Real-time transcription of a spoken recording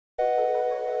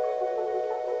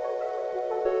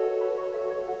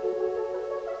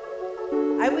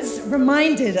was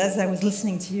reminded as I was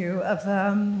listening to you of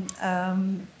a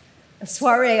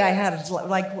soiree I had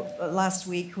like last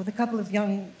week with a couple of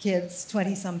young kids,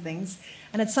 20-somethings,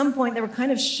 and at some point they were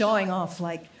kind of showing off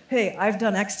like, hey, I've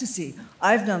done ecstasy,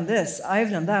 I've done this,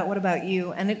 I've done that, what about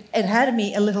you? And it had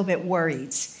me a little bit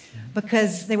worried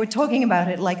because they were talking about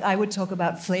it like I would talk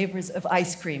about flavors of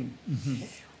ice cream. Mm-hmm.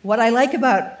 What I like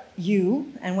about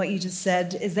you and what you just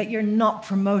said is that you're not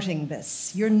promoting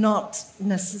this. You're not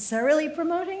necessarily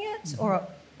promoting it, or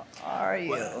are you?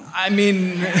 Well, I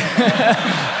mean,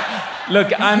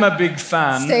 look, I'm a big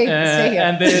fan. Stay here.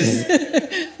 And there's,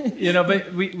 you know,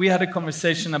 but we had a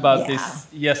conversation about this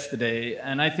yesterday,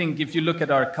 and I think if you look at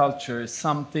our culture, there's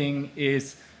something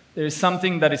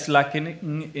that is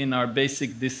lacking in our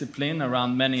basic discipline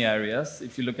around many areas.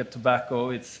 If you look at tobacco,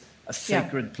 it's a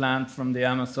sacred plant from the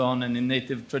Amazon and in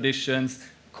native traditions.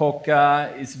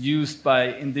 Coca is used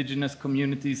by indigenous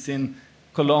communities in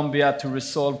Colombia to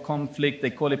resolve conflict.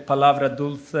 They call it palabra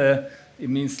dulce. It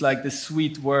means like the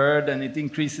sweet word, and it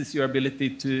increases your ability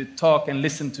to talk and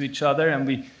listen to each other. And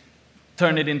we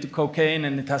turn it into cocaine,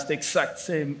 and it has the exact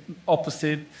same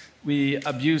opposite. We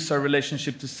abuse our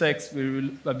relationship to sex.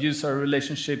 We abuse our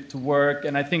relationship to work.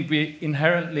 And I think we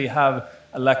inherently have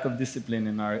a lack of discipline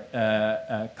in our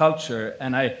culture.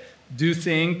 And I do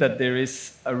think that there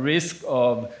is a risk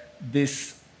of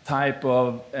this type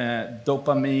of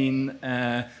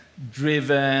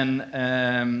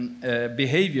dopamine-driven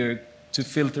behavior to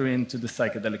filter into the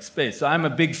psychedelic space. So I'm a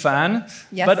big fan,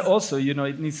 but also, you know,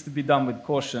 it needs to be done with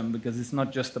caution because it's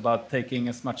not just about taking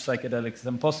as much psychedelics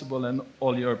as possible and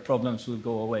all your problems will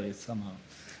go away somehow.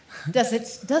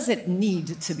 Does it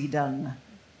need to be done,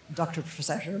 Dr.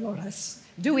 Professor Laureys?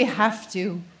 Do we have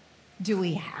to? Do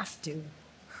we have to?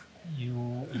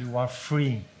 You are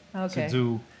free to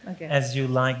do as you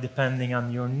like, depending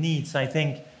on your needs. I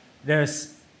think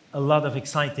there's a lot of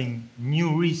exciting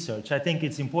new research. I think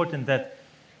it's important that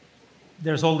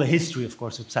there's all the history, of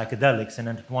course, of psychedelics, and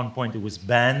at one point it was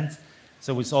banned.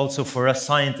 So it's also for us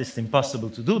scientists impossible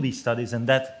to do these studies, and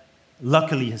that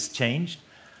luckily has changed.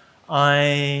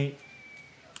 I'm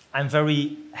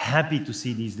very happy to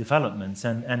see these developments,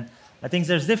 and I think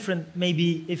there's different,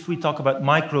 maybe if we talk about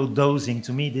microdosing,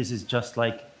 to me this is just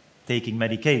like taking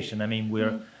medication. I mean,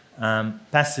 we're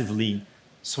passively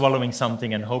swallowing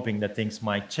something and hoping that things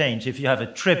might change. If you have a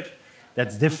trip,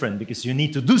 that's different because you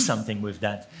need to do something with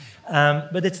that.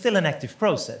 But it's still an active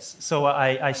process. So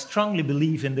I strongly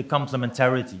believe in the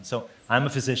complementarity. So I'm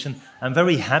a physician. I'm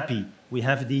very happy we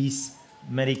have these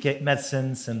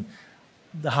medicines and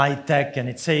the high tech, and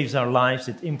it saves our lives,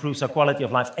 it improves our quality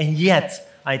of life. And yet,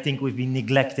 I think we've been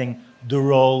neglecting the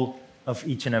role of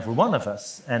each and every one of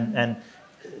us. And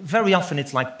very often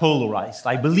it's like polarized.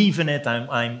 I believe in it,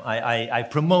 I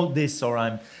promote this, or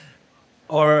I'm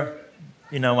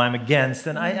against.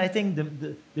 And I think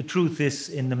the truth is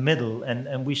in the middle,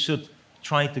 and we should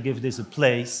try to give this a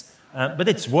place. But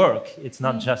it's work. It's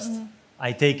not just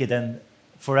I take it and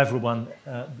for everyone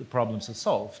the problems are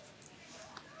solved.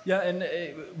 Yeah, and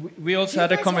we also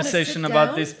had a conversation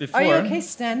about this before. Are you okay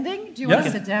standing? Do you want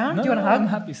to sit down? No, do you want to hug? I'm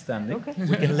happy standing. Okay.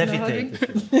 We can levitate.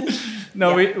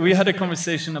 No, we had a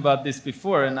conversation about this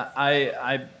before, and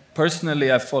I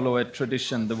personally follow a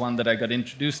tradition, the one that I got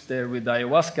introduced there with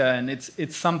ayahuasca, and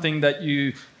it's something that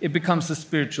it becomes a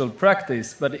spiritual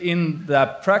practice. But in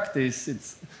that practice,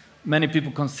 many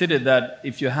people consider that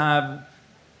if you have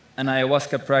an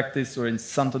ayahuasca practice or in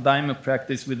Santo Daime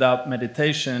practice without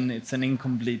meditation, it's an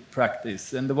incomplete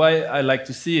practice. And the way I like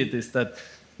to see it is that,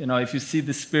 you know, if you see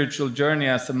the spiritual journey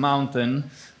as a mountain,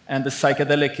 and the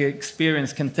psychedelic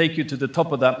experience can take you to the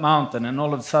top of that mountain, and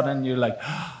all of a sudden you're like,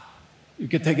 you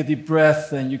can take a deep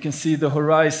breath, and you can see the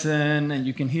horizon, and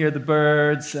you can hear the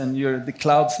birds, and the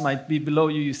clouds might be below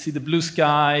you, you see the blue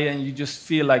sky, and you just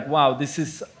feel like, wow, this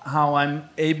is how I'm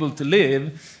able to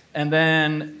live. And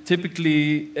then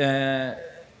typically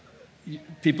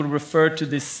people refer to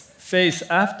this phase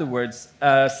afterwards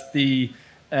as the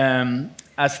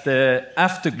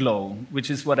afterglow, which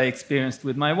is what I experienced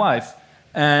with my wife.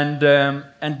 And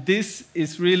this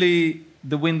is really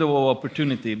the window of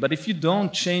opportunity. But if you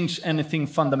don't change anything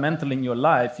fundamental in your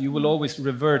life, you will always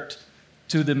revert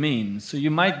to the mean. So you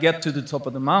might get to the top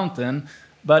of the mountain,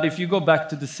 but if you go back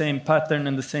to the same pattern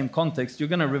and the same context, you're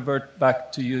going to revert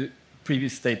back to your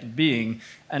previous state of being.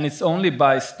 And it's only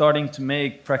by starting to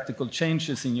make practical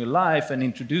changes in your life and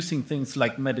introducing things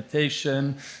like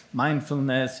meditation,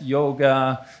 mindfulness,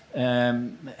 yoga,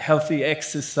 healthy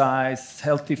exercise,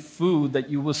 healthy food, that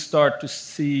you will start to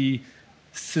see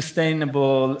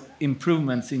sustainable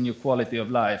improvements in your quality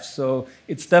of life. So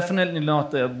it's definitely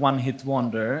not a one-hit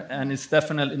wonder, and it's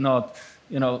definitely not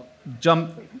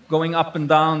going up and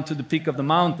down to the peak of the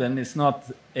mountain is not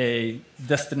a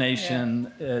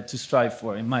destination to strive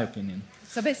for, in my opinion.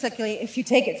 So basically, if you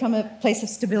take it from a place of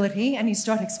stability and you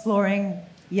start exploring,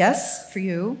 yes for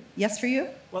you.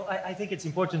 Well, I think it's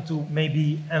important to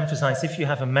maybe emphasize, if you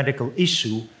have a medical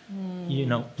issue,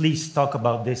 please talk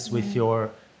about this with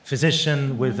your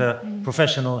physician, with a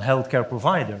professional healthcare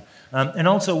provider. And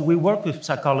also, we work with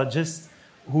psychologists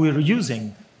who are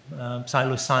using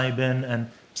psilocybin and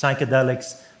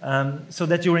psychedelics, so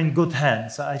that you're in good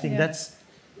hands. I think that's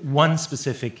one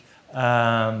specific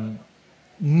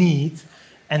need.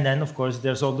 And then, of course,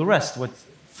 there's all the rest.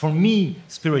 For me,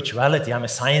 spirituality, I'm a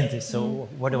scientist, so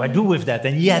what do I do with that?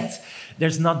 And yet,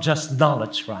 there's not just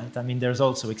knowledge, right? I mean, there's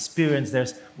also experience.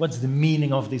 There's what's the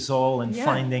meaning of this all and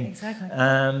finding.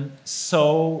 Exactly.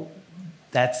 So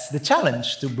that's the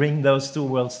challenge, to bring those two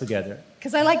worlds together.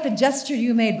 Because I like the gesture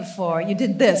you made before. You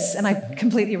did this, and I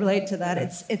completely relate to that.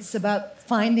 It's about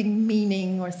finding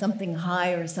meaning or something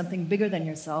higher or something bigger than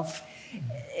yourself.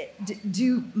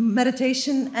 Do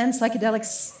meditation and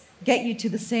psychedelics get you to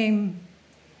the same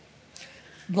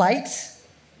light?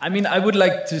 I mean, I would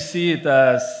like to see it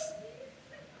as...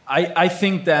 I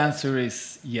think the answer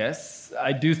is yes.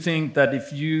 I do think that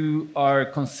if you are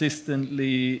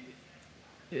consistently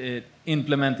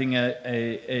implementing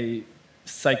a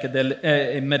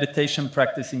meditation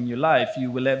practice in your life,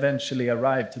 you will eventually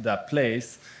arrive to that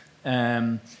place.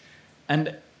 But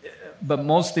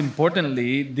most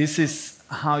importantly, this is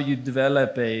how you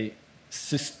develop a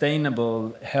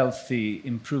sustainable, healthy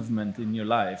improvement in your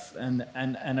life. And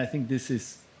I think this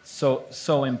is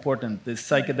so important. The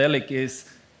psychedelic is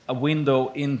a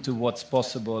window into what's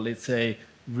possible. It's a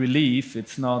relief.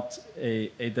 It's not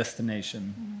a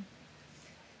destination. Mm-hmm.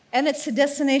 And it's a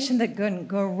destination that can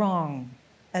go wrong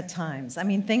at times. I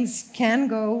mean, things can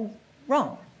go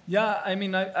wrong. Yeah, I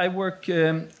mean, I work,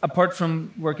 apart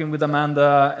from working with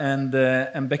Amanda and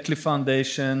Beckley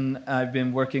Foundation, I've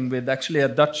been working with actually a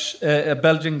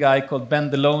Belgian guy called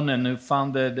Ben Delonen, who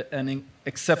founded an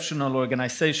exceptional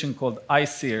organization called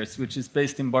ICEERS, which is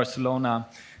based in Barcelona.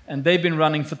 And they've been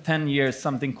running for 10 years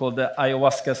something called the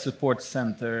Ayahuasca Support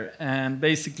Center. And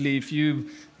basically, if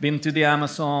you've been to the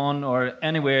Amazon or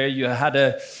anywhere, you had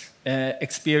a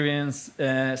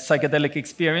psychedelic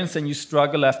experience, and you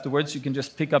struggle afterwards, you can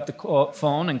just pick up the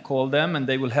phone and call them, and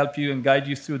they will help you and guide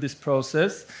you through this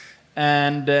process.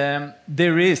 And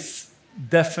there is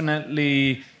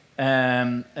definitely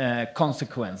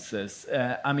consequences.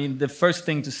 I mean, the first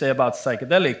thing to say about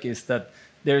psychedelic is that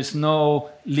there is no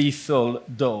lethal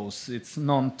dose. It's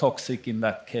non-toxic in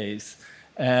that case.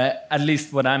 At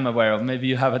least what I'm aware of. Maybe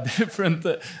you have a different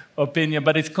opinion,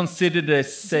 but it's considered a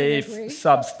safe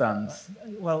substance.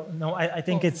 Well, no, I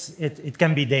think it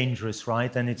can be dangerous,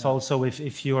 right? And it's also,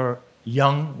 if you're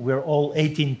young, we're all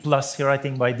 18 plus here, I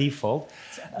think, by default.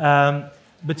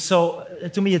 But so,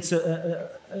 to me, it's a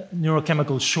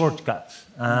neurochemical shortcut.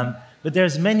 But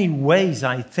there's many ways,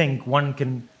 I think, one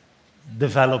can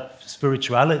develop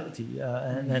spirituality.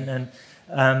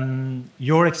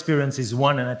 Your experience is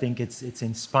one, and I think it's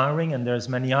inspiring, and there's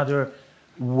many other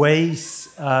ways.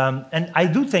 And I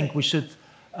do think we should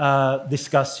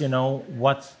discuss,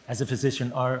 what, as a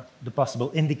physician, are the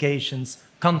possible indications,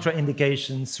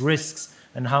 contraindications, risks,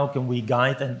 and how can we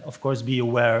guide, and of course be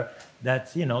aware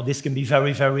that, this can be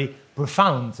very, very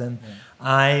profound. And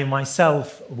I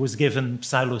myself was given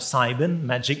psilocybin,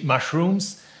 magic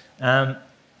mushrooms,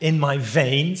 in my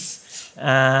veins,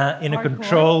 in a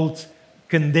controlled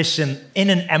condition in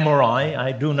an MRI.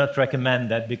 I do not recommend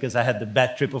that because I had the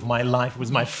bad trip of my life. It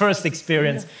was my first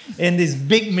experience in this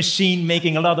big machine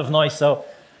making a lot of noise. So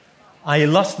I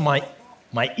lost my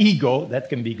ego. That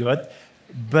can be good.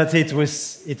 But it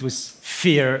was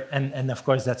fear, and of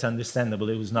course that's understandable.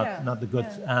 It was not the good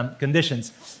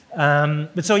conditions.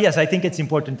 But so yes, I think it's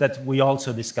important that we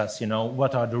also discuss,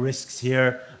 what are the risks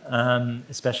here,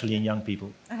 especially in young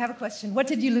people. I have a question. What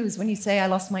did you lose when you say I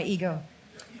lost my ego?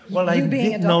 Well, I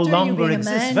did no longer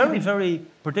exist. Very, very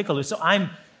particular. So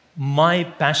my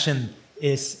passion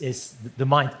is the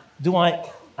mind.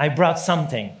 I brought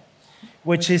something,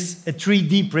 which is a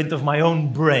 3D print of my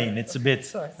own brain. It's a bit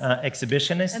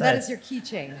exhibitionist. And that is your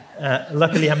keychain.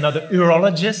 Luckily, I'm not a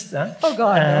urologist. Oh,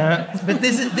 God. No. But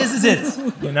this is it,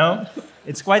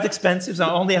 It's quite expensive, so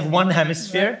I only have one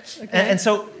hemisphere. Right. Okay. And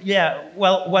so,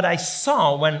 what I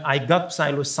saw when I got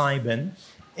psilocybin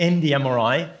in the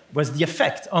MRI was the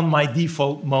effect on my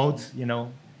default mode,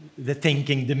 the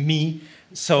thinking, the me.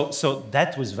 So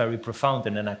that was very profound,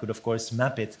 and then I could, of course,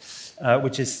 map it,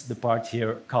 which is the part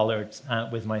here colored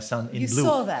with my son in blue. You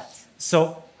saw that?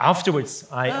 So afterwards,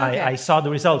 I saw the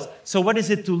results. So what is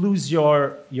it to lose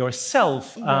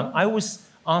yourself? I was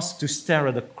asked to stare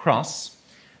at a cross,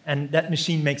 and that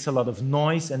machine makes a lot of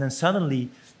noise, and then suddenly,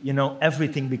 you know,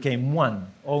 everything became one.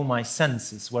 All my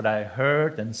senses, what I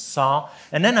heard and saw,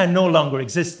 and then I no longer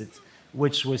existed,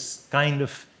 which was kind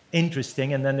of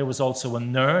interesting. And then there was also a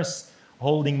nurse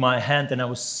holding my hand, and I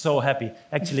was so happy.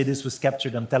 Actually, this was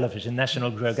captured on television, National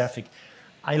Geographic.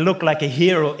 I look like a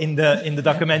hero in the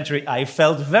documentary. I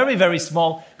felt very, very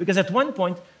small, because at one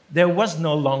point, there was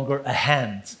no longer a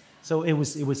hand. So it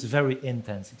was a very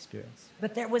intense experience.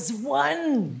 But there was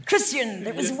one, Christian,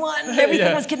 there was one,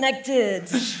 everything was connected.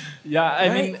 Yeah,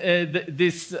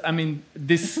 I mean,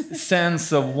 this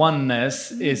sense of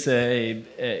oneness is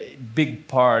a big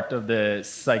part of the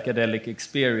psychedelic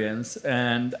experience.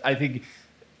 And I think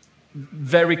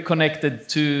very connected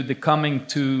to the coming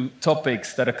two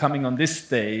topics that are coming on this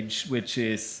stage, which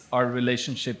is our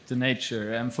relationship to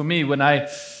nature. And for me, when I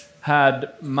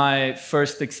had my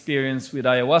first experience with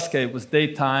ayahuasca, it was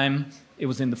daytime, it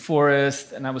was in the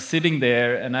forest, and I was sitting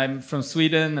there, and I'm from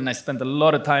Sweden, and I spent a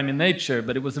lot of time in nature,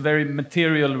 but it was a very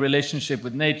material relationship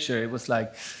with nature. It was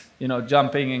like, you know,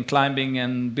 jumping and climbing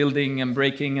and building and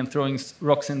breaking and throwing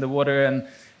rocks in the water,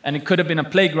 and it could have been a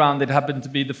playground. It happened to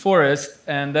be the forest,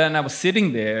 and then I was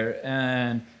sitting there,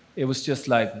 and it was just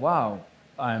like, wow,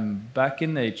 I'm back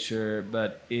in nature,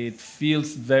 but it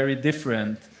feels very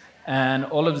different. And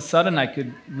all of a sudden, I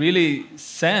could really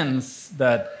sense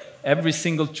that every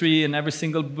single tree and every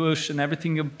single bush and every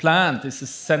single plant is a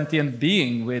sentient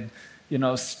being with, you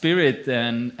know, spirit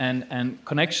and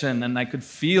connection. And I could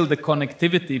feel the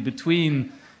connectivity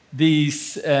between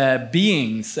these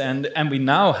beings. And we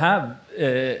now have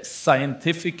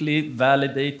scientifically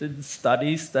validated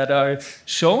studies that are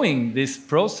showing this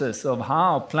process of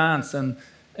how plants and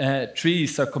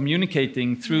trees are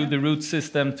communicating through the root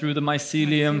system, through the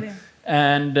mycelium,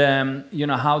 and you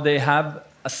know, how they have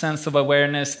a sense of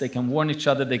awareness. They can warn each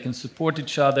other, they can support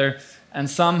each other, and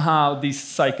somehow these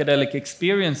psychedelic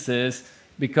experiences,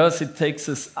 because it takes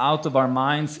us out of our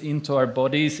minds into our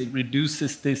bodies, it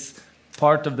reduces this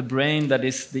part of the brain that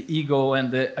is the ego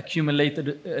and the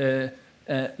accumulated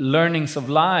learnings of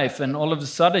life, and all of a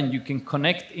sudden you can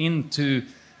connect into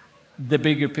the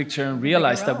bigger picture and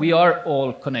realize that we are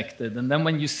all connected. And then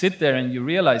when you sit there and you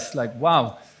realize, like,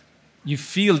 wow, you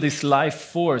feel this life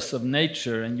force of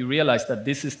nature, and you realize that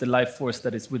this is the life force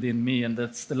that is within me, and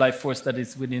that's the life force that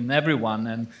is within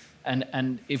everyone.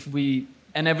 And if we,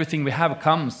 and everything we have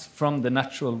comes from the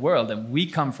natural world, and we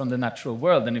come from the natural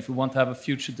world. And if we want to have a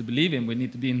future to believe in, we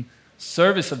need to be in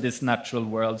service of this natural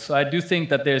world. So I do think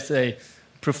that there's a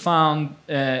profound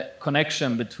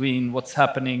connection between what's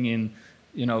happening in,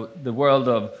 you know, the world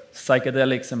of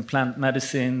psychedelics and plant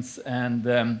medicines,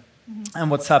 and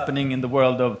what's happening in the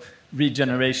world of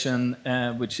regeneration,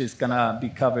 which is going to be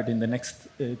covered in the next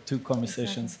two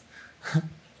conversations.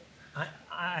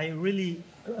 I really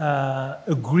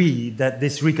agree that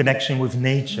this reconnection with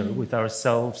nature, with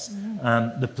ourselves,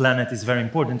 the planet, is very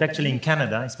important. Actually, in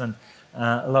Canada, I spent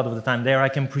a lot of the time there. I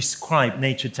can prescribe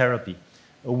nature therapy,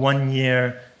 a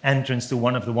 1-year entrance to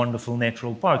one of the wonderful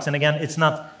natural parks. And again, it's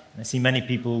not, I see many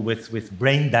people with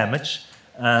brain damage,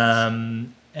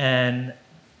 and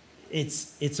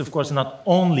it's of course not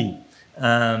only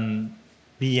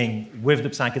being with the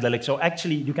psychedelics. So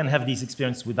actually, you can have these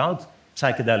experiences without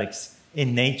psychedelics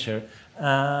in nature,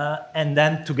 and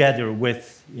then together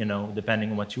with, you know,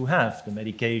 depending on what you have, the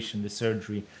medication, the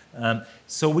surgery.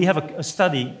 So we have a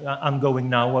study ongoing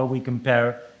now where we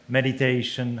compare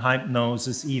meditation,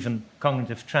 hypnosis, even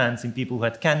cognitive trance in people who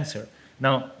had cancer.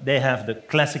 Now, they have the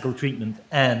classical treatment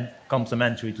and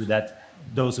complementary to that,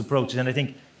 those approaches. And I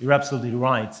think you're absolutely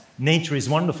right. Nature is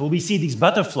wonderful. We see these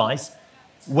butterflies,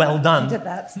 well done.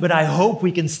 But I hope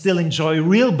we can still enjoy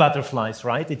real butterflies,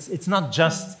 right? It's not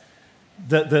just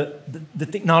the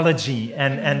technology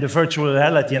and the virtual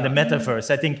reality and the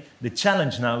metaverse. I think the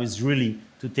challenge now is really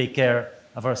to take care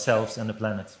of ourselves and the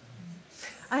planet.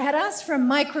 I had asked for a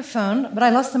microphone, but I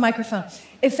lost the microphone.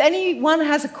 If anyone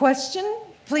has a question,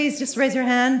 please just raise your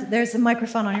hand. There's a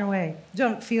microphone on your way.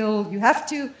 Don't feel you have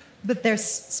to, but there's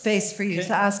space for you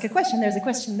to ask a question. There's a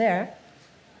question there.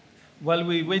 While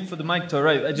we wait for the mic to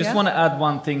arrive, I just want to add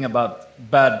one thing about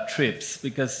bad trips,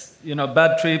 because, you know,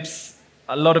 bad trips,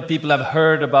 a lot of people have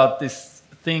heard about this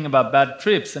thing about bad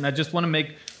trips, and I just want to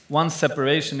make one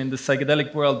separation. In the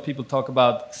psychedelic world, people talk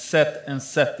about set and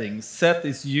setting. Set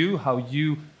is you, how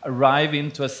you arrive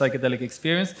into a psychedelic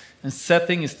experience, and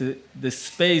setting is the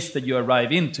space that you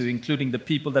arrive into, including the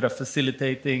people that are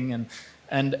facilitating,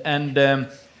 and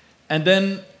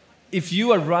then if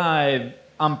you arrive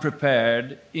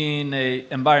unprepared in an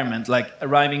environment like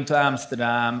arriving to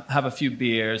Amsterdam, have a few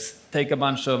beers, take a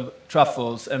bunch of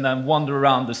truffles, and then wander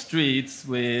around the streets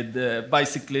with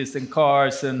bicyclists and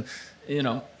cars and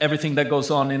everything that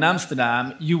goes on in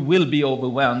Amsterdam, you will be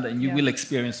overwhelmed and you will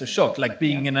experience a shock. Like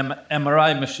being in an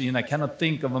MRI machine, I cannot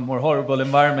think of a more horrible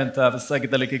environment to have a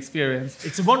psychedelic experience.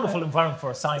 It's a wonderful environment for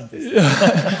a scientist.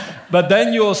 But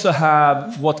then you also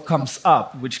have what comes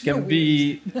up, which can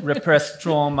be repressed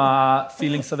trauma,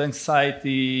 feelings of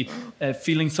anxiety,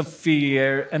 feelings of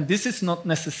fear. And this is not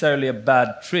necessarily a bad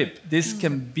trip. This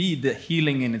can be the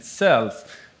healing in itself.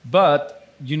 But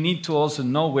you need to also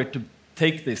know where to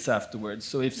take this afterwards.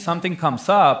 So if something comes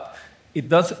up, it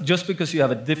does, just because you have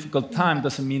a difficult time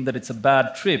doesn't mean that it's a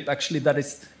bad trip. Actually,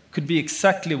 could be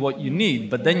exactly what you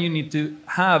need. But then you need to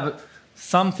have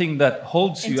something that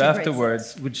holds you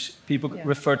afterwards, which people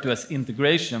refer to as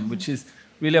integration, which is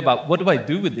really about, what do I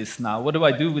do with this now? What do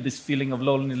I do with this feeling of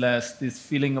loneliness, this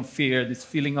feeling of fear, this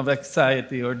feeling of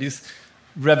anxiety, or this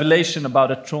revelation about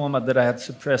a trauma that I had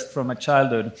suppressed from my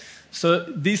childhood? So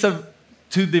these are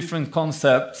two different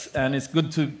concepts, and it's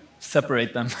good to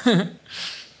separate them.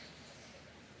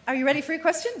 Are you ready for your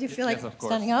question? Do you feel like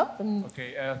standing up? Okay,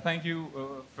 thank you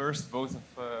first, both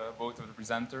of the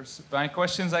presenters. My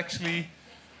question is actually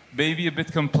maybe a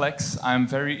bit complex. I'm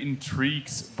very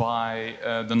intrigued by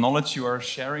the knowledge you are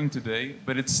sharing today,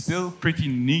 but it's still pretty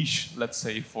niche, let's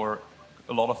say, for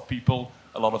a lot of people,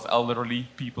 a lot of elderly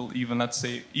people, even, let's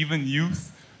say, even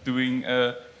youth doing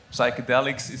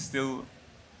psychedelics is still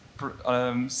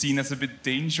seen as a bit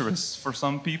dangerous for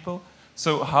some people.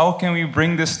 So how can we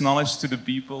bring this knowledge to the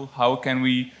people? How can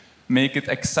we make it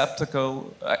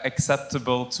acceptable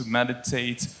to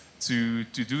meditate, to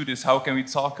do this? How can we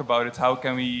talk about it? How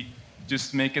can we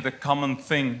just make it a common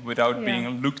thing without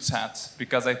being looked at?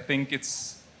 Because I think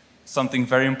it's something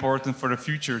very important for the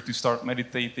future to start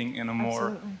meditating in a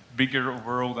more bigger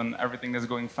world and everything that's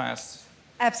going fast.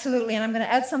 Absolutely, and I'm going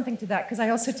to add something to that because I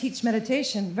also teach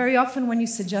meditation. Very often when you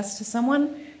suggest to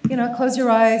someone, close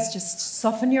your eyes, just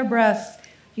soften your breath,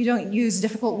 you don't use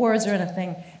difficult words or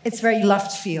anything, it's very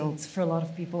left field for a lot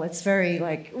of people. It's very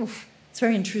it's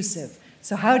very intrusive.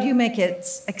 So how do you make it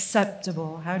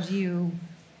acceptable? How do you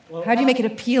make it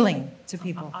appealing to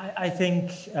people? I think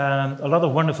a lot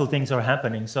of wonderful things are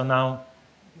happening. So now,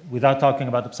 without talking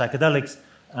about the psychedelics,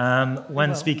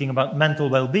 when speaking about mental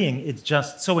well-being, it's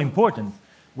just so important.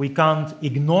 We can't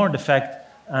ignore the fact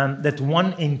that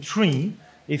 1 in 3,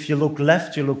 if you look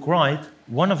left, you look right,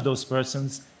 one of those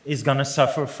persons is going to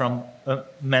suffer from a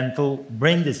mental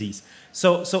brain disease.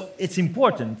 So it's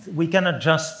important. We cannot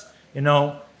just,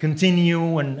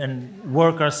 continue and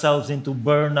work ourselves into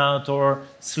burnout or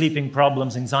sleeping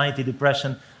problems, anxiety,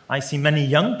 depression. I see many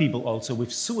young people also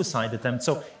with suicide attempts.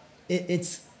 So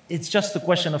it's just a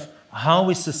question of how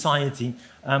is society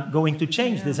going to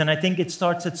change this? And I think it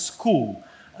starts at school.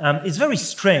 It's very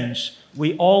strange.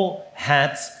 We all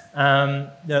had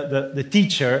the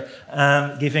teacher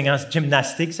giving us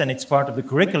gymnastics, and it's part of the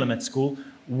curriculum at school.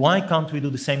 Why can't we do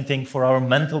the same thing for our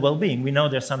mental well-being? We know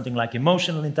there's something like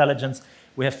emotional intelligence.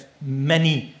 We have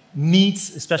many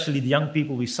needs, especially the young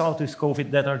people we saw with COVID,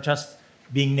 that are just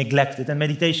being neglected. And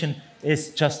meditation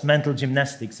is just mental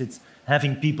gymnastics. It's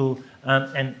having people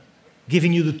and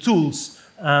giving you the tools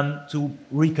to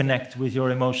reconnect with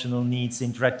your emotional needs,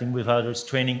 interacting with others,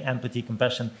 training empathy,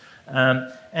 compassion.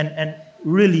 And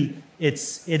really,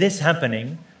 it is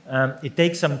happening. It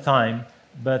takes some time,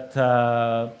 but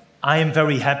I am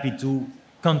very happy to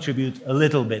contribute a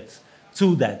little bit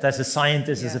to that. As a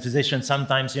scientist, as a physician,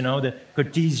 sometimes, the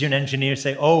Cartesian engineers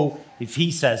say, oh, if he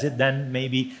says it, then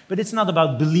maybe. But it's not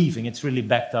about believing. It's really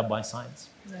backed up by science.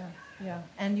 Yeah.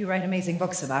 And you write amazing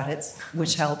books about it,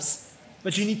 which helps.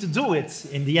 But you need to do it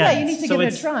in the end. Yeah, you need to give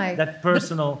it a try. That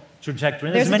personal trajectory.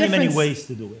 And there's many ways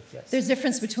to do it. Yes. There's a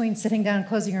difference between sitting down,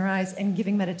 closing your eyes, and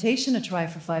giving meditation a try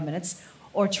for 5 minutes,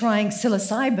 or trying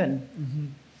psilocybin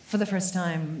for the first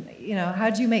time. How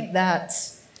do you make that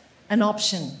an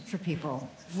option for people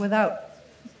without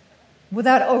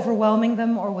overwhelming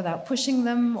them, or without pushing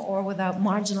them, or without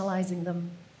marginalizing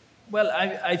them? Well,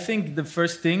 I think the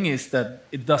first thing is that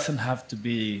it doesn't have to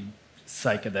be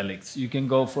psychedelics. You can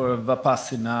go for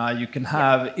Vipassana. You can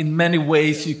have, in many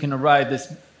ways, you can arrive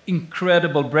this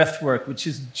incredible breath work, which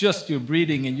is just your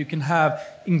breathing, and you can have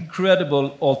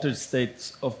incredible altered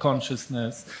states of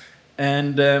consciousness.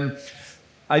 And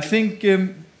I think,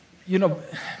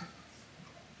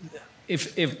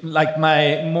 if like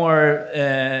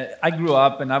I grew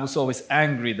up and I was always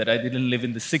angry that I didn't live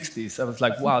in the 60s. I was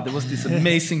like, wow, there was this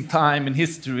amazing time in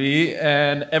history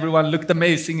and everyone looked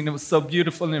amazing and it was so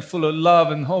beautiful and full of love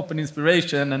and hope and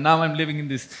inspiration. And now I'm living in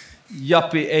this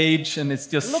yuppie age, and it's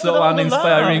just so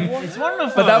uninspiring. It's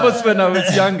wonderful. But that was when I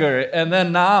was younger. And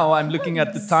then now I'm looking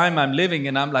at the time I'm living,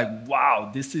 and I'm like,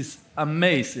 wow, this is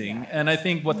amazing. And I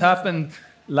think what happened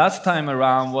last time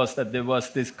around was that there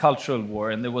was this cultural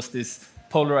war, and there was this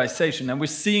polarization. And we're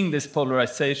seeing this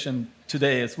polarization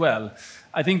today as well.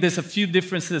 I think there's a few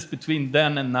differences between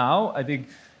then and now. I think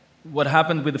what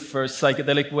happened with the first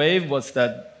psychedelic wave was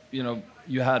that,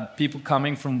 you had people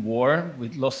coming from war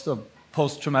with lots of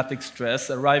post-traumatic stress,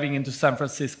 arriving into San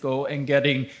Francisco and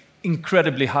getting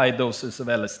incredibly high doses of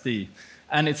LSD.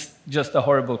 And it's just a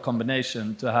horrible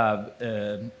combination to have.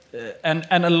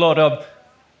 And a lot of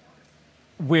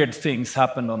weird things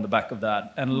happened on the back of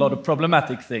that, and a lot of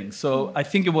problematic things. So I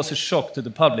think it was a shock to the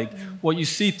public. What you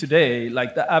see today,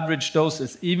 like the average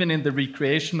doses, even in the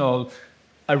recreational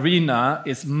arena,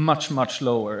 is much, much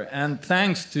lower. And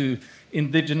thanks to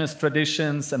indigenous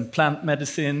traditions and plant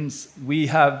medicines, we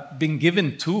have been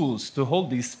given tools to hold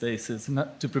these spaces and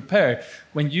to prepare.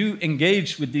 When you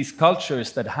engage with these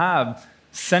cultures that have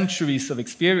centuries of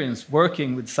experience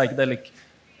working with psychedelic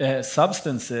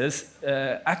substances,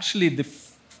 actually the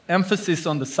emphasis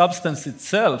on the substance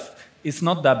itself is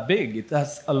not that big. It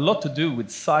has a lot to do with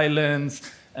silence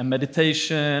and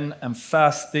meditation and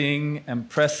fasting and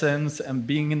presence and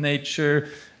being in nature,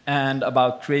 and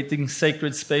about creating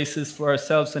sacred spaces for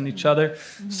ourselves and each other.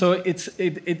 So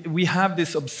we have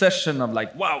this obsession of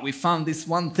like, wow, we found this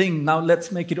one thing, now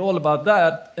let's make it all about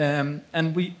that.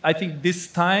 I think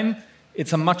this time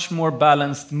it's a much more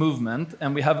balanced movement,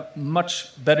 and we have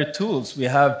much better tools. We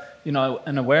have,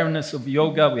 an awareness of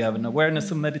yoga, we have an awareness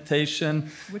of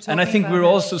meditation, and I think we're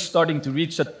also starting to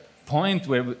reach a point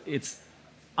where it's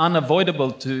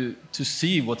unavoidable to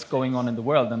see what's going on in the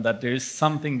world, and that there is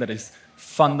something that is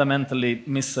fundamentally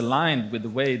misaligned with the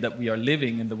way that we are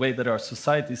living and the way that our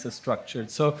societies are structured.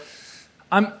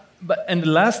 And the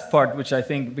last part, which I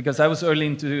think, because I was early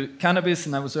into cannabis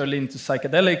and I was early into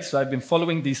psychedelics, so I've been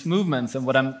following these movements, and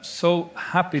what I'm so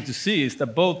happy to see is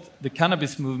that both the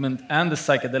cannabis movement and the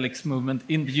psychedelics movement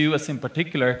in the US in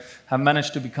particular have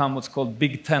managed to become what's called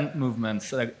big tent movements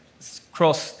that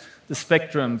cross the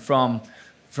spectrum from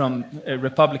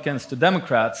Republicans to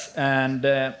Democrats. And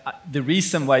the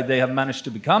reason why they have managed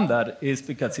to become that is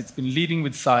because it's been leading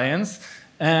with science,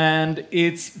 and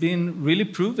it's been really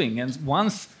proving. And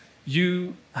once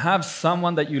you have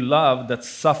someone that you love that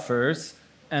suffers,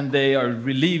 and they are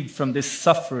relieved from this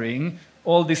suffering,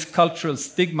 all this cultural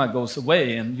stigma goes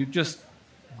away, and you're just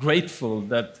grateful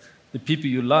that the people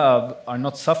you love are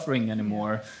not suffering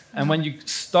anymore. And when you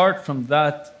start from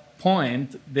that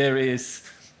point, there is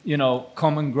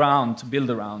common ground to build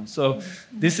around. So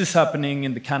this is happening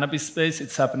in the cannabis space,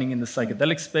 it's happening in the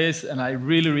psychedelic space, and I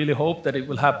really, really hope that it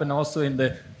will happen also in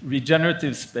the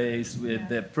regenerative space with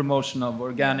the promotion of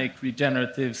organic,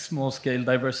 regenerative, small-scale,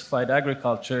 diversified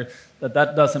agriculture,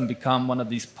 that doesn't become one of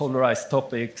these polarized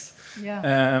topics.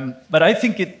 But I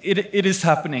think it is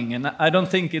happening, and I don't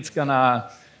think it's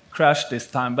gonna crash this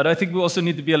time. But I think we also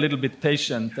need to be a little bit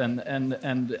patient.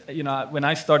 And when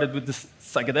I started with the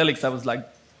psychedelics, I was like,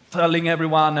 telling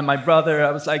everyone, and my brother,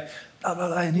 I was like, blah, blah,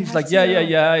 blah. And he was like,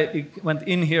 yeah. He went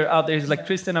in here, out there. He's like,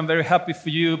 Christian, I'm very happy for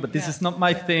you, but this is not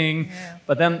my thing.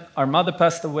 But then our mother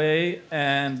passed away,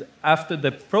 and after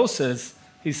the process,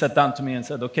 he sat down to me and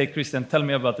said, okay, Christian, tell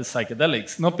me about the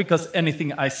psychedelics. Not because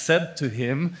anything I said to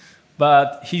him,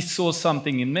 but he saw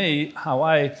something in me, how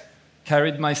I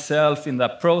carried myself in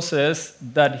that process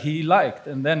that he liked.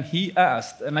 And then he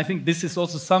asked. And I think this is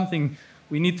also something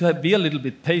we need to be a little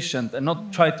bit patient and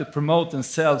not try to promote and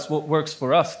sell what works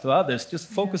for us to others. Just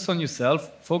focus on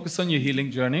yourself, focus on your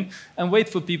healing journey, and wait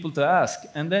for people to ask,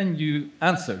 and then you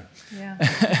answer.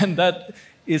 And that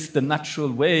is the natural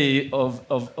way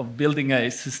of building a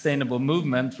sustainable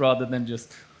movement rather than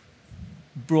just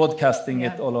broadcasting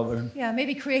it all over. Yeah,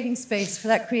 maybe creating space for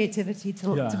that creativity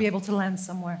to be able to land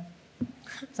somewhere.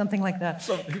 Something like that.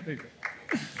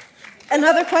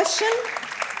 Another question?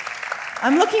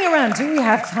 I'm looking around. Do we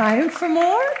have time for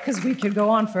more? Because we could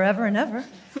go on forever and ever.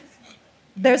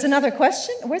 There's another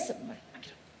question. Where's the microphone?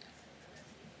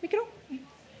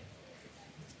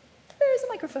 There's a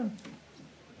microphone.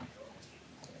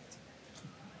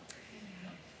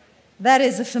 That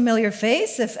is a familiar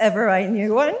face, if ever I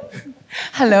knew one.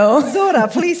 Hello. Zora,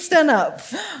 please stand up.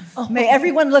 May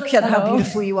everyone look at how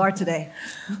beautiful you are today.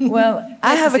 Well,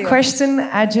 I have a question.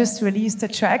 I just released a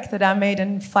track that I made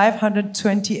in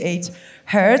 528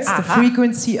 hertz, the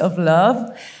frequency of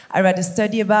love. I read a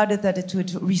study about it, that it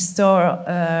would restore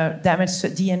damaged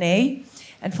DNA.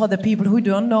 And for the people who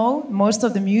don't know, most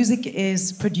of the music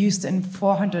is produced in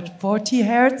 440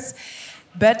 hertz,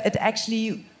 but it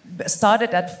actually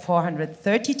started at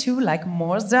 432, like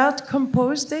Mozart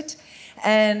composed it.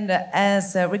 And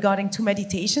as regarding to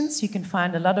meditations, you can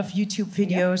find a lot of YouTube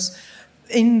videos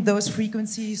in those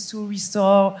frequencies to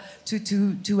restore,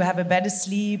 to have a better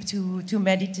sleep, to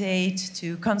meditate,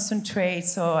 to concentrate.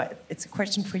 So it's a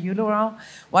question for you, Laurent.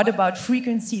 What about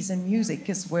frequencies and music?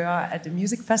 Because we are at the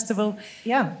music festival.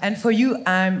 Yeah. And for you,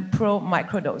 I'm pro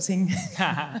microdosing.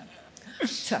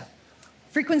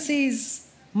 Frequencies,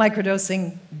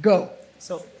 microdosing, go.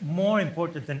 So more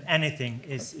important than anything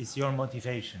is your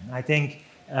motivation. I think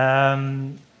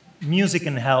music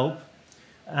can help.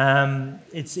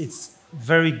 It's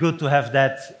very good to have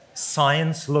that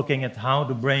science looking at how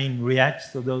the brain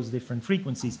reacts to those different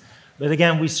frequencies. But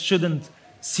again, we shouldn't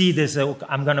see this,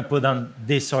 I'm going to put on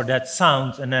this or that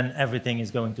sound, and then everything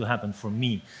is going to happen for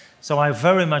me. So I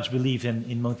very much believe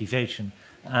in motivation.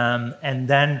 And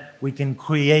then we can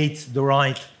create the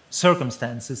right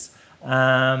circumstances.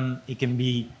 It can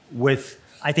be with,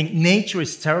 I think nature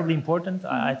is terribly important.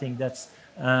 I think that's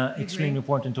extremely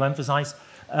important to emphasize.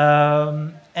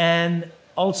 And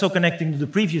also connecting to the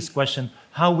previous question,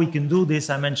 how we can do this,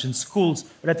 I mentioned schools,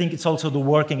 but I think it's also the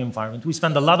working environment. We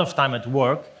spend a lot of time at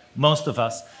work, most of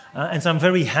us, and so I'm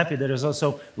very happy that there's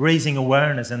also raising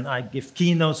awareness, and I give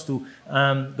keynotes to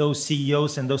those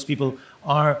CEOs, and those people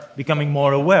are becoming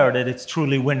more aware that it's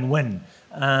truly win-win.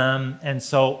 And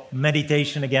so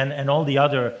meditation again, and all the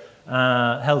other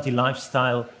healthy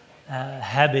lifestyle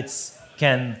habits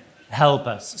can help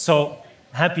us. So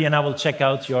happy, and I will check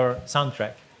out your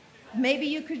soundtrack. Maybe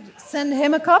you could send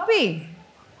him a copy.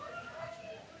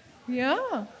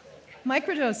 Yeah,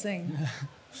 microdosing.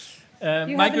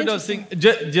 Microdosing,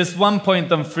 just one point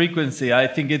on frequency. I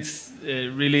think it's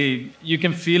really, you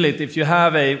can feel it. If you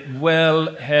have a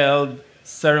well-held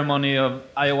ceremony of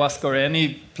ayahuasca or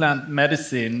any plant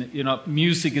medicine, you know,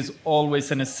 music is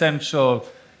always an essential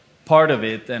part of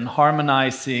it, and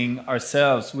harmonizing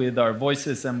ourselves with our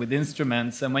voices and with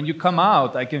instruments. And when you come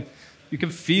out, you can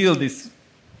feel this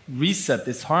reset,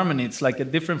 this harmony. It's like a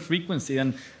different frequency.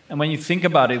 And when you think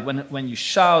about it, when you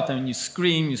shout and when you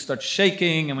scream, you start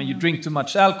shaking. And when you drink too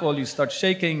much alcohol, you start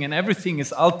shaking. And everything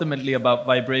is ultimately about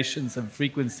vibrations and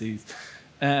frequencies.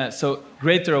 So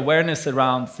greater awareness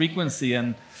around frequency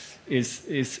and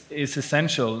is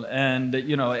essential. And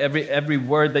you know, every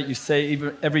word that you say,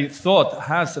 every thought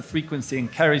has a frequency and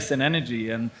carries an energy.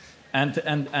 And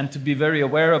to be very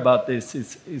aware about this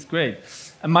is great.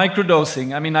 And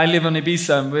microdosing, I mean, I live on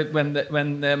Ibiza, and when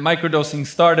the microdosing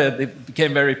started, it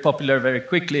became very popular very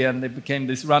quickly, and it became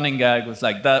this running gag, was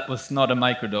like, that was not a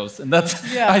microdose. And that's,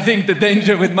 I think, the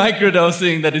danger with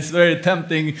microdosing, that it's very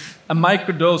tempting. A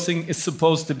microdosing is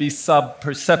supposed to be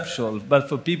sub-perceptual, but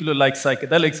for people who like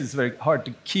psychedelics, it's very hard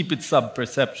to keep it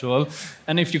sub-perceptual.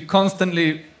 And if you're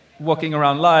constantly walking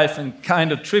around life and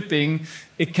kind of tripping,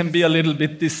 it can be a little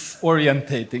bit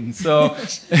disorientating. So,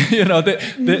 you know,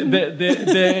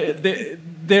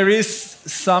 there is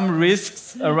some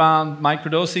risks around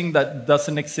microdosing that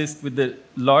doesn't exist with the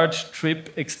large trip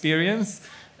experience.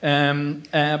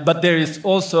 But there is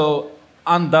also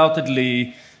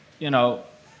undoubtedly, you know,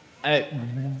 a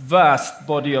vast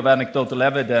body of anecdotal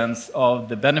evidence of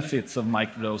the benefits of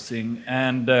microdosing.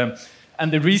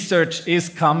 And the research is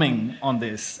coming on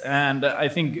this. And I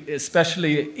think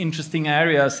especially interesting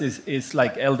areas is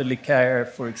like elderly care,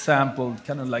 for example,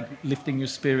 kind of like lifting your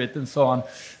spirit and so on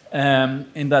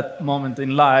in that moment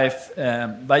in life.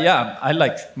 But yeah, I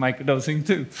like microdosing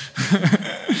too.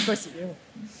 Of course you do.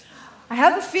 I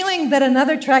have a feeling that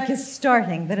another track is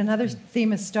starting, that another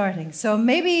theme is starting. So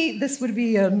maybe this would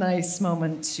be a nice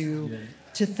moment to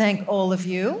thank all of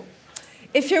you.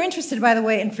 If you're interested, by the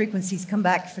way, in frequencies, come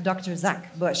back for Dr.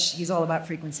 Zach Bush. He's all about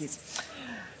frequencies.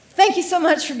 Thank you so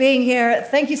much for being here.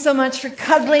 Thank you so much for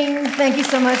cuddling. Thank you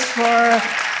so much for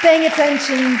paying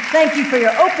attention. Thank you for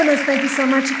your openness. Thank you so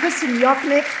much to Christian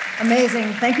Jochnick.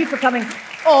 Amazing. Thank you for coming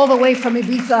all the way from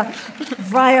Ibiza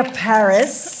via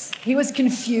Paris. He was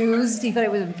confused. He thought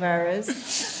it was in Paris.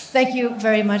 Thank you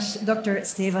very much, Dr.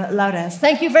 Steve Laureys.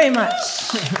 Thank you very much.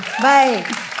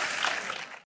 Bye.